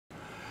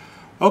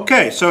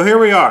Okay, so here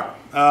we are.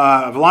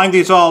 I've lined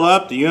these all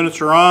up. The units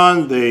are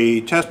on,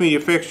 the test media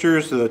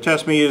fixtures, the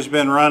test media has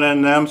been run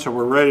in them, so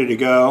we're ready to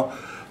go.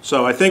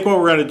 So I think what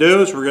we're going to do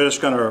is we're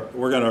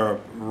going to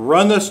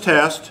run this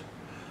test,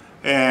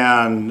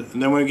 and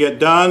then when we get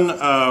done,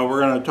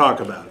 we're going to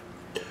talk about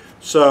it.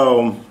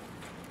 So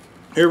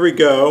here we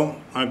go.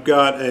 I've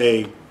got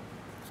a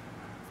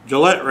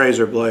Gillette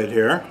razor blade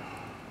here.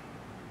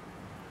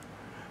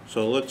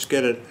 So let's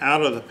get it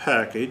out of the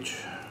package.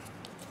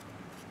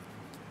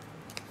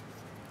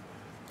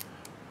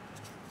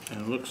 And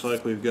it looks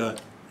like we've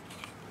got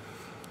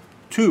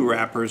two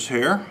wrappers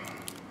here.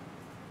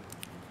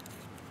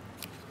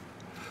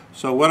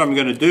 So what I'm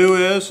going to do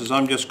is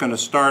I'm just going to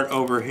start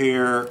over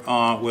here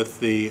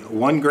with the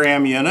 1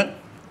 gram unit,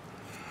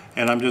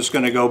 and I'm just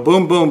going to go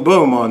boom, boom,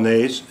 boom on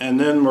these, and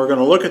then we're going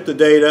to look at the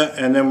data,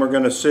 and then we're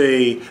going to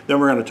see, then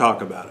we're going to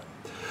talk about it.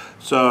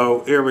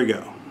 So here we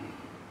go.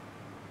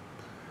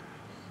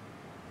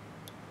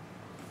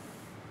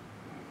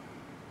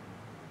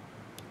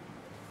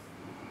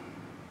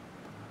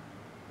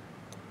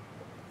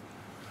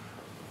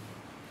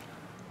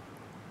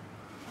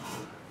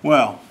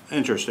 Well,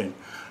 interesting.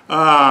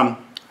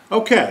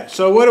 Okay,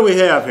 so what do we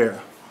have here?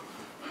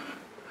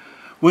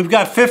 We've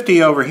got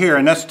 50 over here,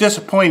 and that's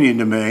disappointing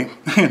to me,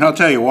 and I'll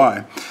tell you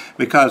why.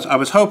 Because I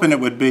was hoping it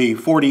would be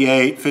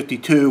 48,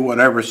 52,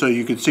 whatever, so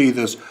you could see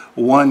this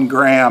 1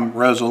 gram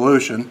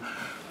resolution.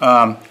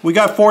 We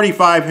got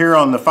 45 here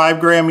on the 5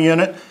 gram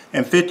unit,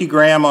 and 50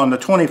 gram on the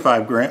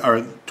 25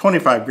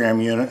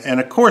 gram unit, and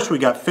of course we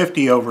got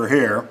 50 over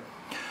here.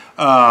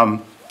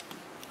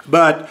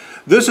 But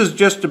this is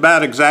just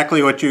about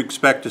exactly what you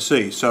expect to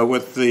see. So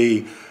with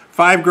the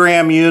 5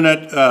 gram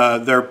unit,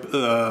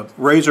 their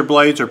razor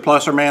blades are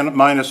plus or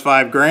minus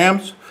 5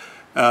 grams.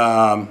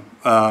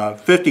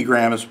 50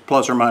 grams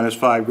plus or minus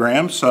 5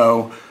 grams.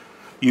 So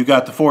you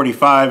got the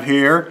 45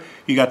 here,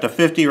 you got the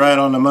 50 right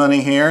on the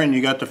money here, and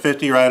you got the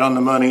 50 right on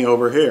the money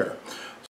over here.